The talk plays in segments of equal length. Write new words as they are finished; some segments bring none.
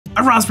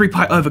a Raspberry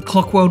Pi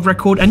overclock world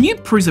record, a new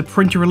Prusa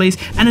printer release,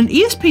 and an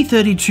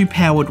ESP32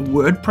 powered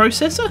word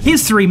processor.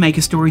 Here's 3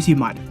 maker stories you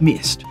might have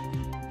missed.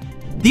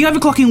 The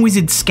overclocking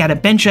wizard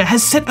Scatterbencher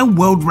has set a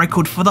world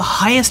record for the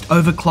highest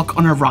overclock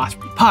on a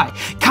Raspberry Pi,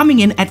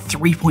 coming in at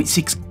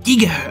 3.6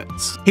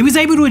 GHz. He was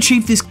able to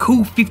achieve this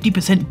cool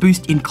 50%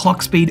 boost in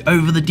clock speed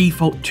over the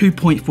default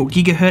 2.4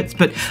 GHz,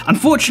 but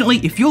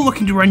unfortunately, if you're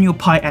looking to run your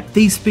Pi at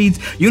these speeds,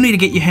 you'll need to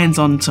get your hands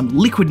on some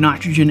liquid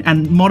nitrogen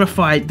and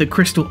modify the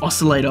crystal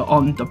oscillator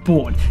on the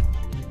board.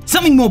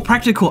 Something more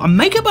practical, a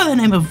maker by the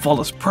name of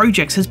Volus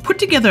Projects has put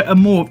together a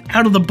more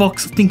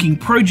out-of-the-box thinking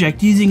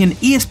project using an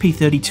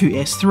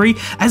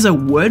ESP32S3 as a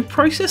word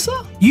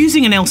processor.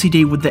 Using an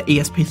LCD with the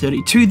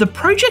ESP32, the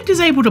project is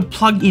able to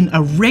plug in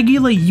a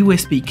regular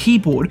USB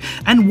keyboard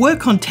and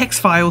work on text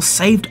files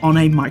saved on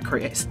a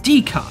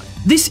microSD card.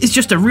 This is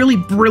just a really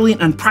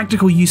brilliant and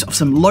practical use of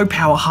some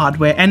low-power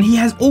hardware, and he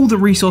has all the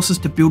resources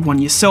to build one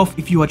yourself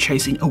if you are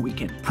chasing a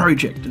weekend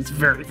project. It's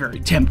very,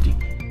 very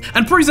tempting.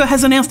 And Prusa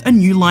has announced a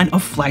new line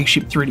of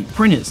flagship 3D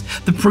printers,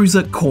 the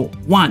Prusa Core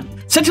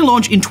 1. Set to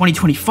launch in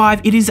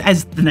 2025, it is,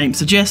 as the name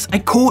suggests, a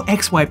Core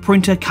XY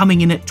printer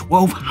coming in at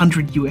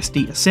 $1,200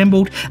 USD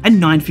assembled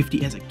and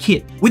 $950 as a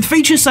kit. With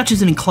features such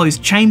as an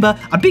enclosed chamber,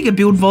 a bigger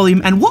build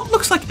volume, and what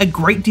looks like a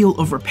great deal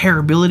of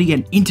repairability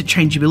and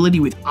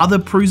interchangeability with other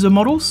Prusa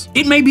models,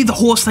 it may be the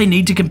horse they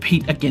need to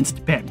compete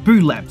against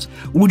Bamboo Labs.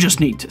 We'll just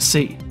need to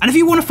see. And if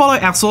you want to follow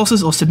our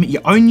sources or submit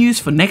your own news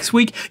for next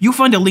week, you'll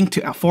find a link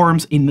to our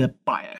forums in the bio.